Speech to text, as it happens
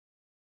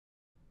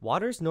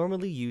Water is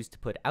normally used to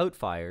put out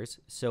fires,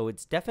 so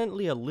it's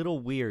definitely a little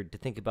weird to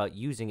think about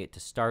using it to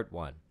start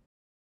one.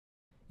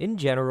 In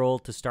general,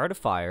 to start a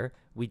fire,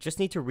 we just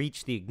need to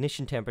reach the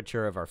ignition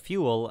temperature of our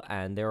fuel,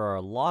 and there are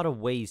a lot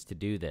of ways to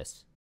do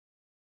this.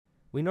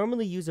 We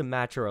normally use a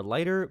match or a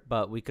lighter,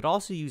 but we could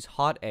also use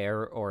hot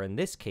air, or in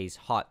this case,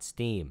 hot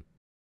steam.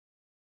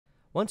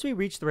 Once we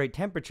reach the right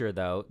temperature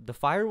though, the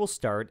fire will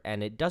start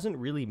and it doesn't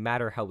really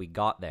matter how we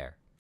got there.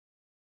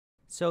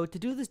 So to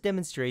do this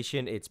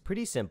demonstration, it's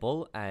pretty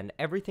simple and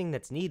everything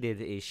that's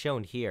needed is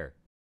shown here.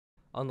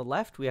 On the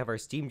left we have our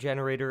steam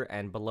generator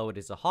and below it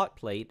is a hot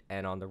plate,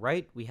 and on the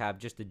right we have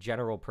just a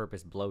general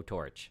purpose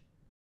blowtorch.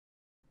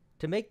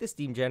 To make the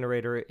steam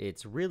generator,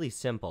 it's really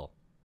simple.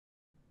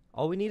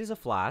 All we need is a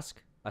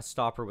flask, a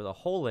stopper with a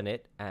hole in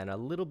it, and a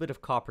little bit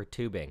of copper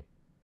tubing.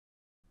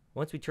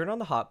 Once we turn on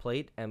the hot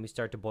plate and we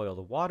start to boil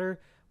the water,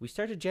 we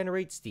start to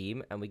generate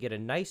steam and we get a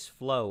nice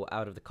flow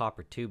out of the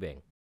copper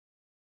tubing.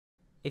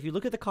 If you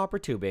look at the copper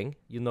tubing,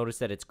 you'll notice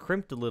that it's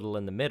crimped a little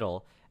in the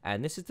middle,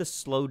 and this is to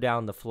slow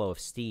down the flow of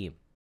steam.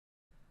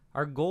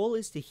 Our goal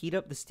is to heat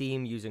up the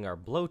steam using our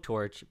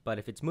blowtorch, but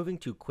if it's moving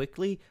too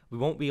quickly, we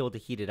won't be able to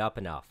heat it up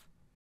enough.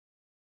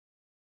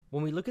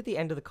 When we look at the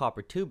end of the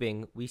copper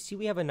tubing, we see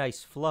we have a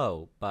nice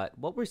flow, but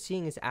what we're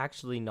seeing is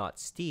actually not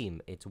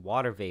steam, it's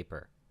water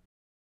vapor.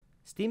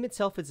 Steam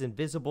itself is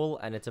invisible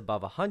and it's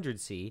above 100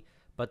 C,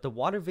 but the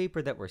water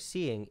vapor that we're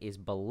seeing is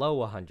below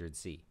 100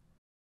 C.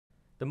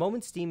 The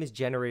moment steam is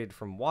generated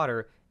from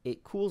water,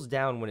 it cools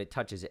down when it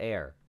touches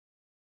air.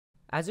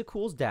 As it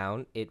cools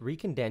down, it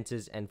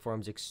recondenses and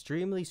forms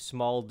extremely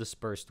small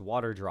dispersed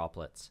water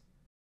droplets.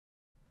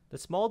 The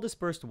small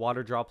dispersed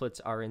water droplets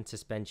are in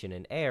suspension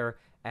in air,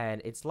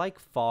 and it's like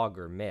fog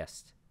or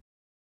mist.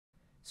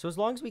 So as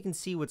long as we can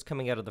see what's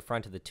coming out of the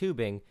front of the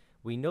tubing,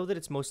 we know that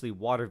it's mostly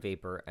water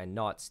vapor and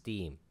not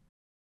steam.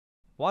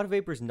 Water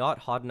vapor is not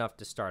hot enough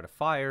to start a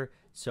fire,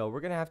 so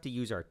we're going to have to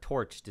use our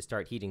torch to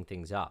start heating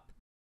things up.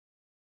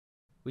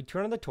 We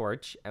turn on the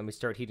torch and we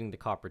start heating the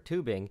copper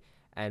tubing,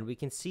 and we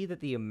can see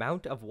that the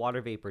amount of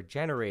water vapor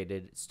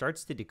generated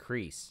starts to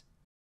decrease.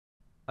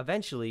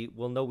 Eventually,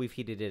 we'll know we've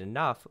heated it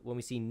enough when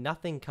we see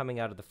nothing coming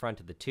out of the front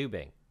of the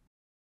tubing.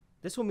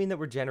 This will mean that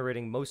we're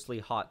generating mostly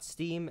hot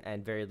steam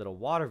and very little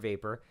water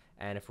vapor,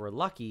 and if we're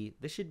lucky,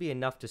 this should be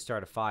enough to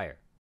start a fire.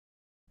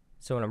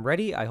 So when I'm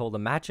ready, I hold a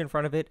match in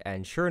front of it,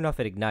 and sure enough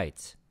it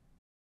ignites.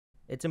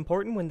 It's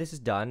important when this is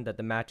done that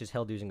the match is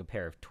held using a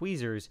pair of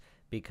tweezers,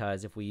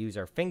 because if we use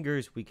our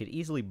fingers, we could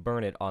easily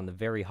burn it on the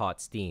very hot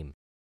steam.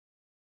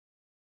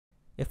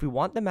 If we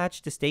want the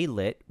match to stay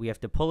lit, we have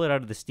to pull it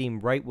out of the steam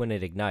right when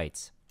it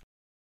ignites.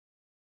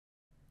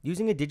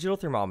 Using a digital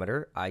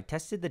thermometer, I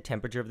tested the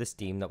temperature of the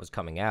steam that was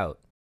coming out.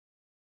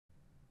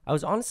 I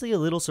was honestly a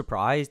little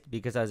surprised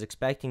because I was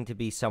expecting to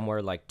be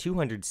somewhere like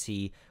 200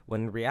 C,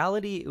 when in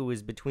reality it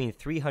was between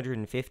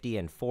 350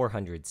 and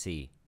 400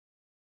 C.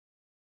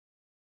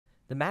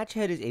 The match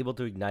head is able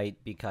to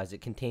ignite because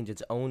it contains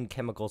its own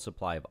chemical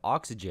supply of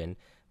oxygen,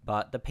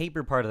 but the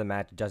paper part of the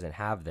match doesn't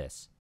have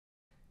this.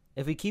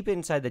 If we keep it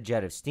inside the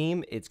jet of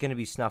steam, it's going to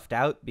be snuffed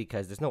out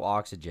because there's no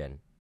oxygen.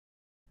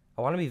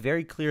 I want to be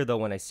very clear though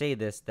when I say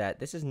this that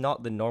this is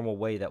not the normal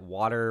way that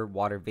water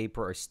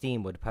vapor, or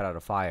steam would put out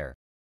a fire.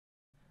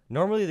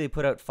 Normally they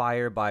put out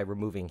fire by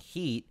removing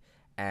heat,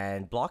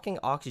 and blocking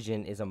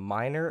oxygen is a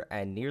minor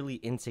and nearly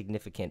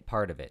insignificant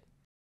part of it.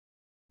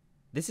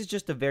 This is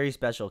just a very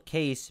special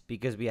case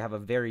because we have a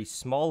very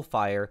small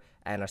fire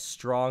and a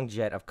strong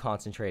jet of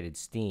concentrated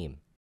steam.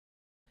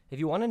 If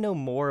you want to know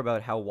more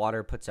about how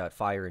water puts out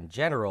fire in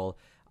general,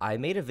 I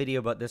made a video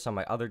about this on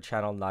my other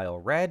channel,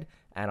 NileRed,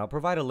 and I'll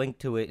provide a link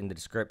to it in the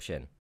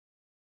description.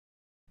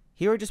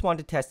 Here I just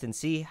wanted to test and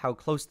see how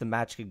close the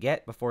match could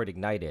get before it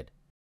ignited.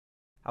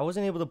 I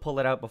wasn't able to pull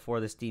it out before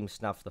the steam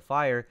snuffed the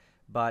fire,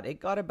 but it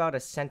got about a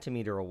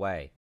centimeter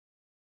away.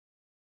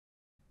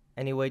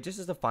 Anyway, just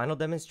as a final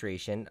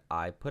demonstration,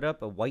 I put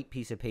up a white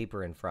piece of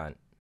paper in front.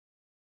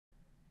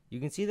 You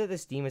can see that the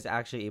steam is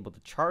actually able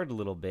to char it a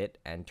little bit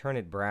and turn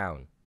it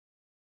brown.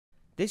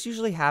 This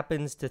usually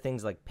happens to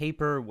things like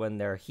paper when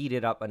they're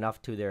heated up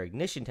enough to their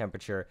ignition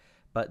temperature,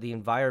 but the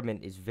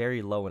environment is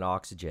very low in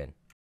oxygen.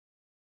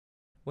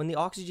 When the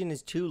oxygen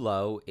is too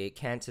low, it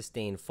can't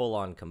sustain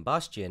full-on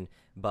combustion,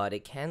 but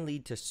it can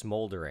lead to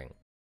smoldering.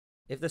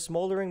 If the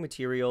smoldering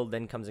material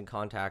then comes in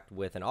contact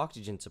with an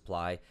oxygen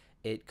supply,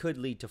 it could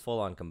lead to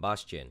full-on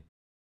combustion.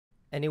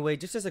 Anyway,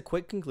 just as a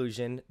quick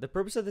conclusion, the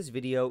purpose of this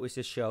video is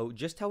to show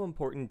just how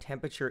important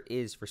temperature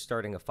is for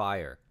starting a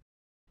fire.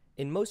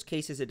 In most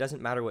cases, it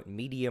doesn't matter what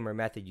medium or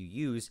method you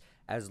use,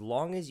 as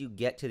long as you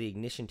get to the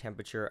ignition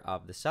temperature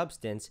of the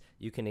substance,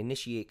 you can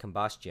initiate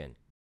combustion.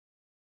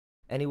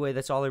 Anyway,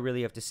 that's all I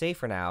really have to say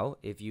for now.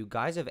 If you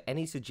guys have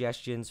any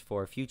suggestions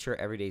for future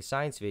everyday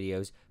science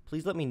videos,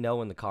 please let me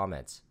know in the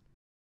comments.